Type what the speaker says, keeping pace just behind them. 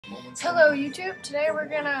Hello YouTube. Today I'm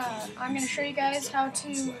gonna show you guys how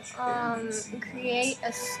to create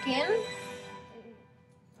a skin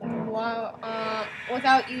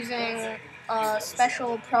without using a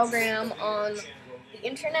special program on the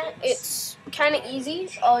internet. It's kind of easy.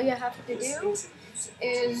 All you have to do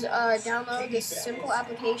is download this simple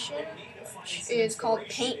application, which is called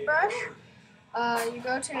Paintbrush. You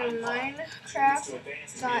go to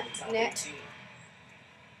Minecraft.net.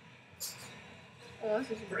 Oh,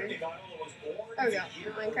 this is weird. There we go.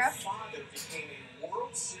 Minecraft.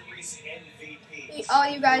 All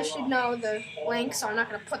you guys should know the link, so I'm not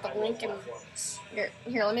going to put the link in.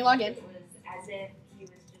 Here, let me log in. It was as if he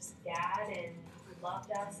was just dad and he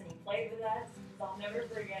loved us and he played with us. I'll never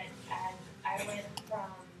forget as I went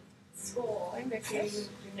from school to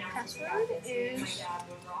gymnastics practice, my dad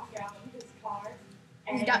would rock out in his car.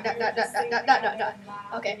 And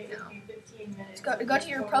Okay, now let's go to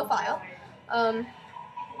your profile.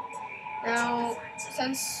 Now,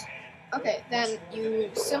 then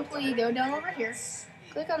you simply go down over here,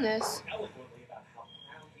 click on this,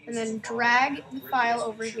 and then drag the file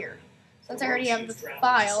over here. Since I already have the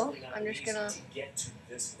file, I'm just gonna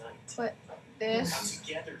put this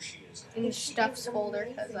in Stuffs folder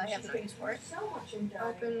because I have no use for it.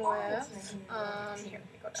 Open with, here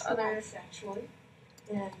we go to other.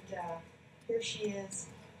 And here she is.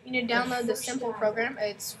 You need to download the simple program.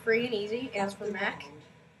 It's free and easy, and it's for Mac.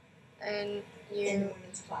 And you,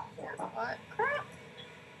 what crap?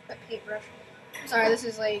 That paintbrush. Sorry, this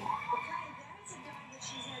is like.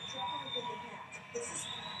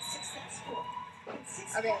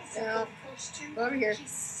 Okay, now go over here.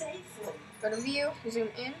 Go to View, zoom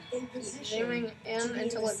in, keep zooming in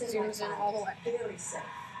until it zooms in all the way.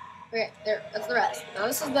 Okay, there. That's the rest. Now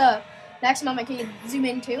this is the maximum I can zoom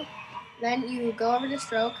into. Then you go over to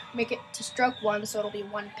stroke, make it to stroke 1, so it'll be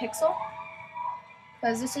 1 pixel.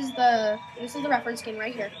 Because this is the reference skin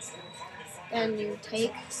right here. Then you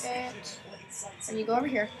take it and you go over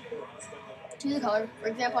here to the color. For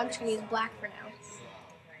example, I'm just gonna use black for now.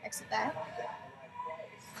 Exit that.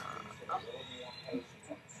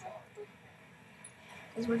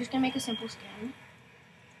 Because we're just gonna make a simple skin.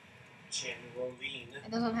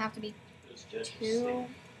 It doesn't have to be too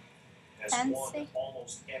fancy,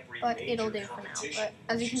 but it'll do for now. But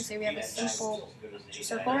as you can see, we have a simple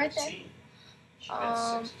circle right there.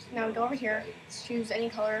 Now go over here, choose any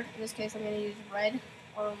color. In this case, I'm going to use red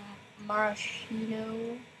or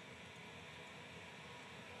maraschino.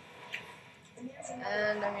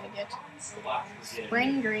 And I'm going to get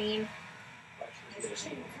spring green.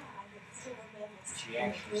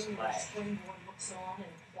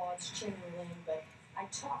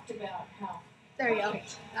 There you go.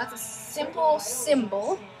 That's a simple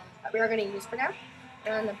symbol that we are going to use for now.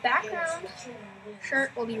 And the background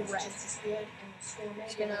shirt will be red. Just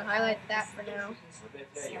going to highlight that for now.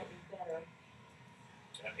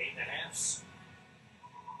 8.5.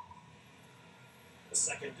 The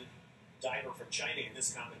second diver from China in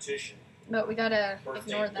this competition. But we gotta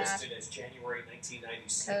ignore that as January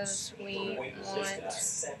 1996. because we want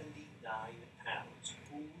 79 pounds.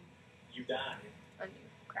 You died.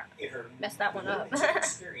 Crap. In her messed that one up.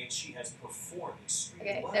 experience, she has performed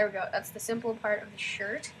Okay, there we go. That's the simple part of the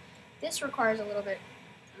shirt. This requires a little bit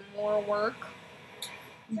more work,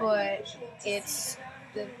 but it's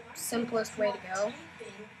the simplest way to go.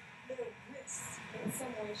 In some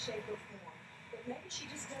way, shape, or form. But maybe she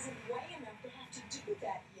just doesn't weigh enough to have to do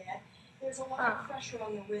that yet. There's a lot of pressure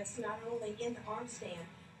on the wrist, not only in the arm stand,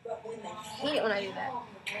 but when they I hate it when I do that.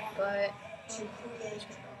 But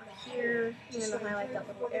here, I'm going to highlight that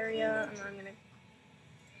little area, and then I'm going to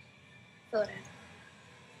fill it in.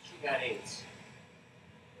 She got AIDS.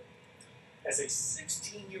 As a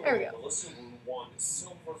 16-year-old, Melissa Wu won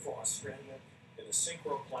silver for Australia in the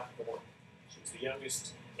synchro platform. She was the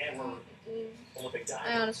youngest ever Olympic diver.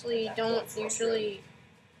 I honestly don't usually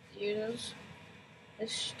use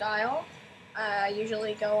this style. I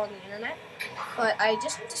usually go on the internet, but I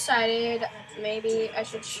just decided maybe I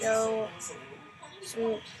should show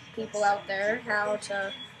some people out there how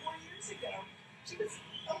to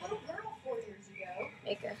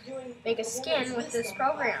make a skin with this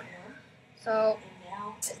program. So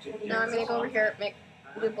now I'm gonna go over here,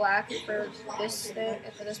 do black for this thing,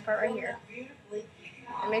 for this part right here,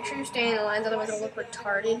 and make sure you're staying in the lines, otherwise it'll look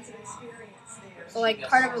retarded. So like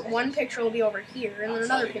part of one picture will be over here, and then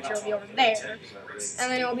another picture will be over there,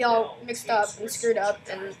 and then it'll be all mixed up and screwed up,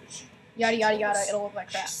 and yada yada yada. It'll look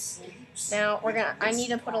like crap. Now I need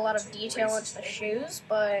to put a lot of detail into the shoes,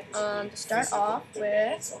 but to start off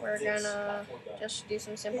with, we're gonna just do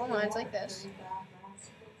some simple lines like this,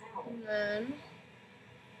 and then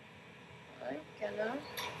gonna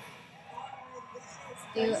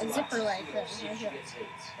do a zipper like this. Right here.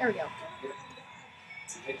 There we go.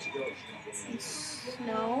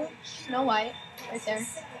 Snow White, right there.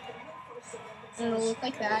 And it'll look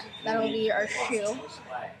like that. That'll be our shoe.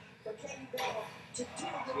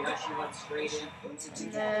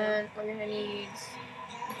 And then we're gonna need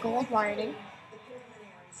gold lining.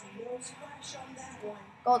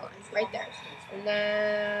 Gold line, right there. And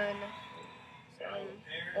then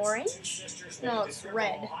orange? No, it's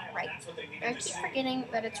red, right. And I keep forgetting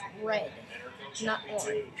that it's red, not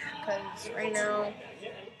orange, because right now,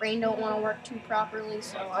 brain don't want to work too properly,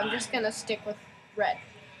 so I'm just going to stick with red,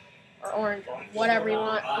 or orange, or whatever you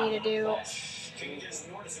want me to do.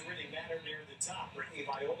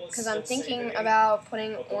 Because I'm thinking about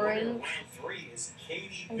putting orange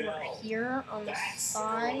over here on the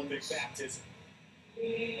sides.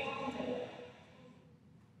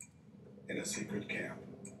 In a secret camp,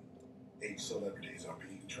 8 celebrities are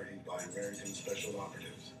being trained by American special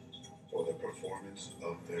operatives for the performance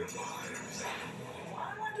of their lives.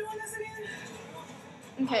 Why am I doing this again?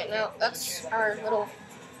 Okay, now that's our little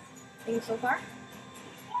thing so far.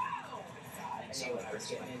 I see what I was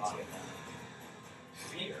getting into now.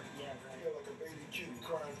 Fear? Yeah, right. I feel like a baby kitty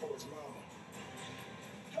crying for its mama.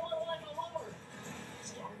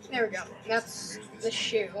 There we go. That's the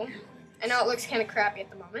shoe. I know it looks kind of crappy at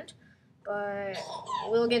the moment, but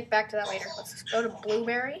we'll get back to that later. Let's go to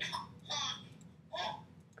Blueberry.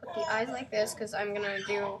 Put the eyes like this because I'm going to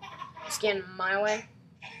do skin my way.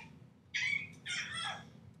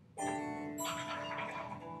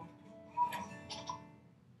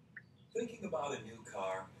 Thinking about a new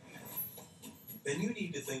car? Then you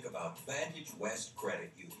need to think about Vantage West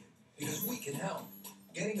Credit Union, because we can help.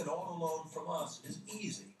 Getting an auto loan from us is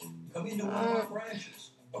easy. Come into one of our branches.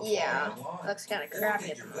 Yeah, looks kind of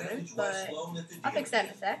crappy at the moment, but I'll fix that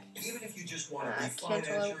in a sec. Even if you just want to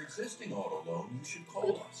refinance your existing auto loan, you should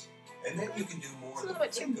call us. And then you can do more. It's a little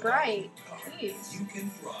bit too bright. Jeez. You can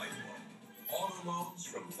drive one. Auto loans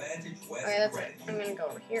from Vantage West Okay, that's Credit it. I'm gonna go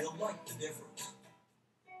over here. You'll like the difference.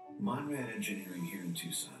 Monrad Engineering here in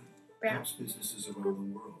Tucson helps businesses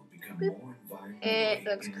around the world become more environmentally It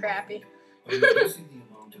looks crappy. by reducing the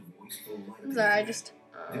amount of wasteful light. I'm sorry, I just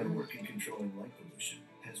Their work in controlling light pollution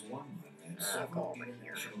has won Monrad I'll several go over here.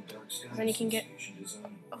 international dark sky Then you can get association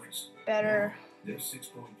design awards. better. Their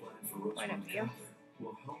 6-point plan for Point of Rosemont view. Kepler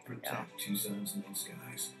will help protect Tucson's night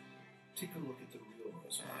skies. Take a look at the real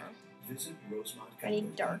Rosemont. Visit I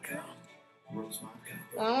need dark. rosemontkepler.com. Rosemont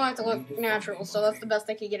Kepler. Well, I want it to look natural, so that's the best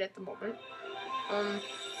I could get at the moment. 1:25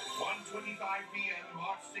 p.m.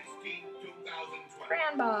 March 16, 2012.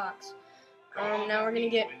 Crayon box. Now we're gonna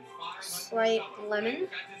get slight lemon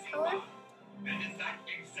color.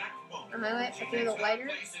 A highlight a few of the lighter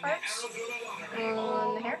parts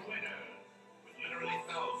on the hair. With literally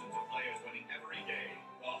thousands of players winning every day,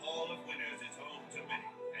 the Hall of Winners is home to many.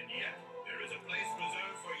 And yet, there is a place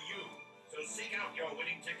reserved for you. So seek out your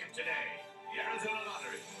winning ticket today. The Arizona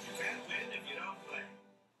Lottery. You can't win if you don't play.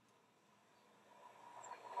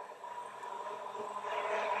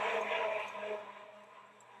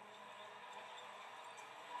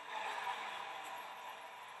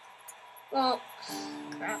 Well,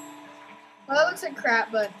 crap. Well, that looks like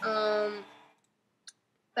crap, but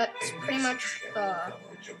that's pretty much the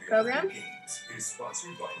program. Is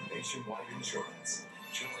sponsored by Nationwide Insurance.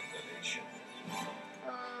 Join the nation.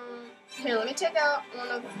 Here, let me take out one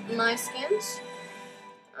of my skins,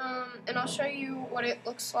 and I'll show you what it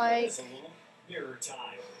looks like. It's a little mirror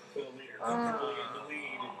time for the leader. Comfortably in the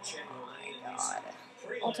lead and generally in these God.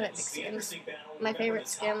 prelims. Ultimate The skins. interesting battle, My remember, favorite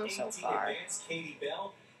the top skin so 18 far. advanced Katie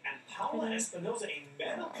Bell and Paula Espinosa, a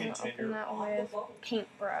medal I'm gonna contender open that on the with bubble.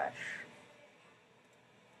 paintbrush.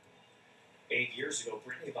 8 years ago,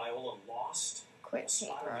 Brittany Viola lost Quick a spot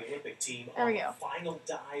on paintbrush. the Olympic team There we on go. the final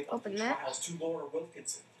dive of Open the that. trials to Laura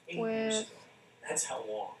Wilkinson 8 years With- ago. That's how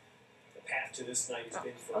long the path to this night has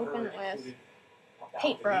been for Open her. it with Included about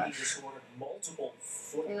paintbrush. the leading disorder, multiple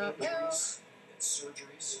foot You know, injuries and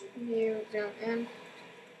surgeries. You zoom in.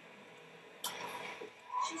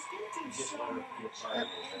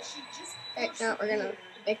 Okay, now we're gonna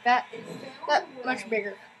make that much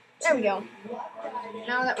bigger. There we go.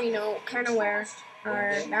 Now that we know kind of where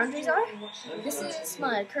our boundaries are, this is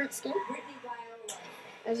my current skin.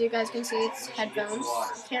 As you guys can see, it's headphones.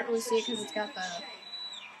 You can't really see it because it's got the...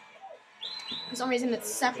 For some reason it's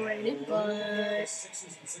separated, but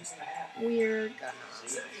we're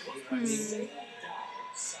gonna...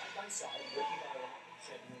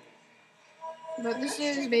 But this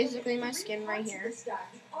is basically my skin right here.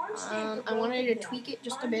 I wanted to tweak it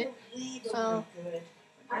just a bit, so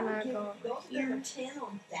I'm I gonna would go give over both of them here. a 10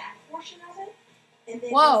 on that portion of it. And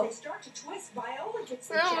then Whoa. as they start to twist, Viola gets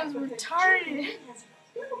the That check was because retarded. Jen has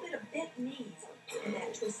a little bit of bent knees in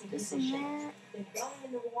that twisting This and position. that. Then going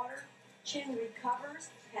in the water, Chen recovers,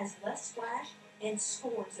 has less splash, and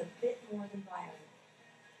scores a bit more than Viola.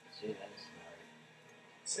 See, that's smart.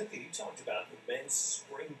 Cynthia, you talked about the men's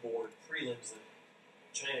springboard prelims that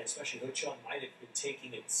China, especially He Chun, might have been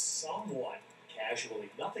taking it somewhat casually.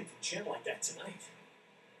 Nothing from Chen like that tonight.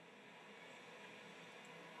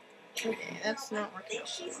 Okay, that's not I working think out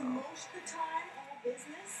so she's well. most of the time all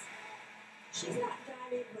business. She's not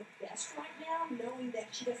diving her best right now, knowing that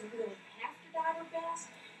she doesn't really have to dive her best,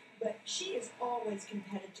 but she is always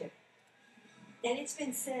competitive. And it's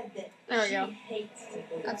been said that There we she go. hates to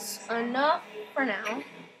lose. That's enough for now.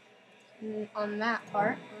 On that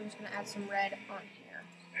part, I'm just gonna add some red on here.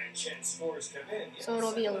 And Chen scores come in. So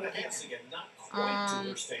it'll be a little bit. Again, not quite to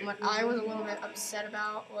her standard. What I was a little bit upset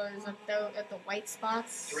about was at the white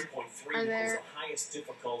spots 3.3 are is there. the highest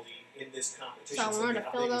difficulty in this competition. So I wanted to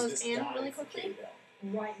how fill big is those this in dive really for quickly. Katie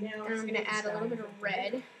Bell? Right now, And I'm gonna add a little bit of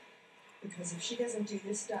red. Because if she doesn't do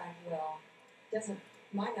this dive well,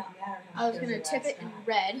 might not matter how I was gonna tip it in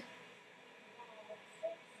red.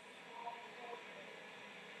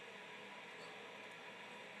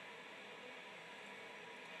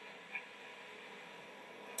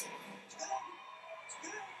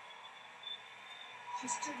 She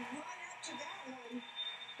stood right up to that one.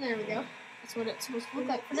 There we go. That's what it's supposed to look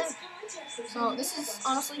like for now. This contest is So this is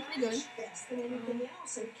honestly pretty good. Best than anything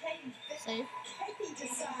else, and Save. Katie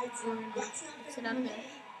decides We're gonna that's not sit gonna out of be there. me.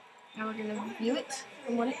 Now we're gonna view it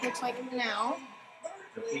from what it looks like now,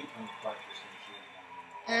 The feet from the practice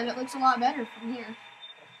and it looks a lot better from here.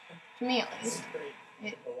 To me, at least. Great.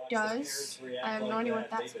 It To watch does. the parents react I have no like idea what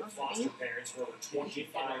that. that's They've been supposed to be. foster parents for over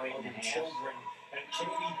 25 children. And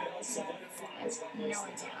Katie Bell solidifies the place in the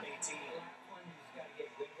top 18.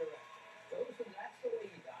 That's the way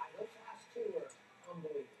you die. Those last two are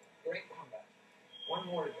unbelievable. Great comeback. One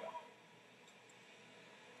more to go.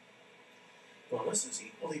 Well, this is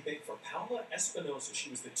equally big for Paula Espinosa. She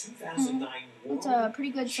was the 2009 It's World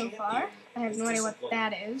pretty good so far. I have no idea what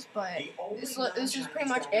that is, but this is pretty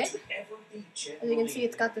much it. As you can see,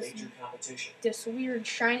 it's got this weird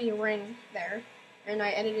shiny ring there, and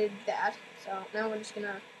I edited that. So now we're just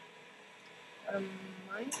gonna go to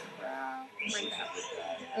Minecraft,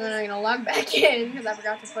 and then I'm gonna log back in because I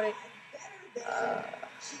forgot to put it.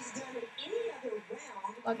 She's done it any other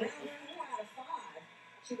round. Okay. Round 4 out of 5.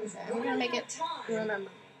 She was Okay, I'm gonna make it time.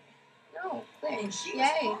 remember. No, click. And she was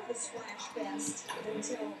Yay. part of the Splash Fest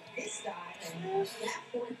until this dive, and at that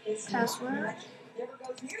point, this Password. never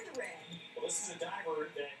goes near the red. Well, this is a diver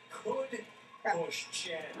that could push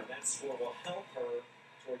Chen. That score will help her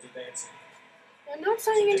towards advancing. I'm not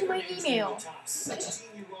signing into my Today, email. the top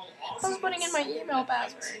 16-year-old I was putting in my Aussie email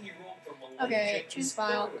password. 19-year-old from Malaysia Okay, is choose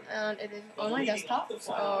file, third. and it is But on my leading desktop. off the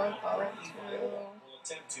So final round, go Brittany Viola to will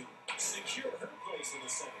attempt to secure her place in the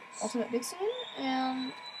semis. Ultimate Big Scene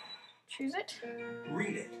and choose it.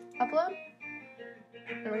 Read it. Upload.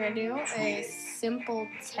 And we're gonna do a simple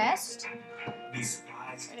test. Be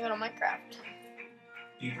surprised. I'm gonna go to Minecraft.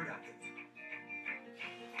 Be productive.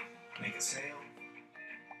 Make a sale.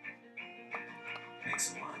 Make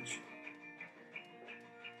some lunch.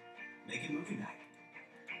 Make a movie night.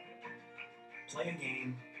 Play a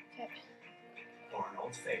game Okay. or an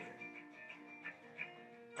old favorite.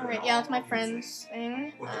 Alright, yeah, that's my friend's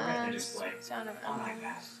thing. With the retina display Sound of on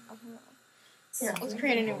animals. Here, let's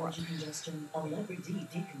create a new world. Congestion, Allegri D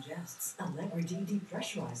decongests. Allegri D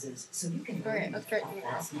depressurizes, so you can Okay, breathe. let's create a A new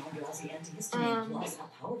world. fast, non-drowsy antihistamine Um, plus a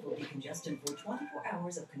powerful decongestant for 24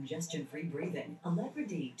 hours of congestion-free breathing. Allegri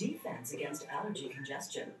D defense against allergy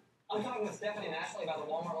congestion. I'm talking with Stephanie and Ashley about the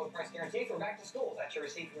Walmart low price guarantee for back to school. Is that your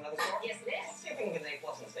receipt from another store? Yes, it is. See if we can get an A+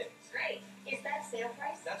 in the savings. Great. Is that sale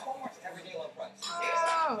price? That's Walmart's everyday low price.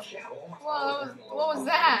 Oh. Yeah, Walmart's Whoa, always working the what low was price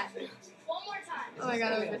that? savings. One more time. Oh my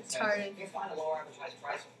god, Instead that of was being retarded. If you find a lower advertised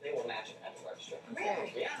price, they will match it at the register.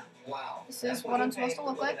 Okay. Yeah. Wow. This That's is what I'm you pay supposed to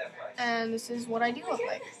look look like, at that price. and this is what I do look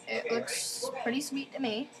like. It looks pretty sweet to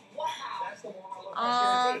me. Wow. That's the Walmart low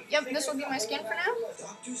price guarantee. Yep, this will be my skin for now.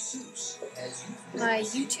 Dr. Seuss has My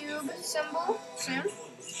YouTube symbol soon,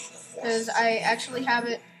 because I actually have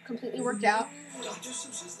it completely worked out. Dr.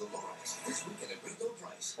 Seuss is the Lawrence. This weekend at great low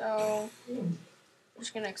price. So I'm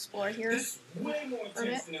just gonna explore here Way more for a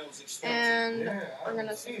bit, intense than I was expecting. and Yeah, we're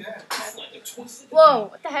gonna. It's like a twist of the Whoa!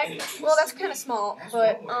 What the heck? Well, that's kind of small,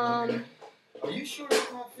 but Are you sure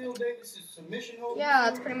that's not Phil Davis' submission holder? yeah,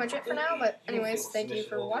 that's pretty much it for now. But anyways, thank you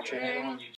for watching.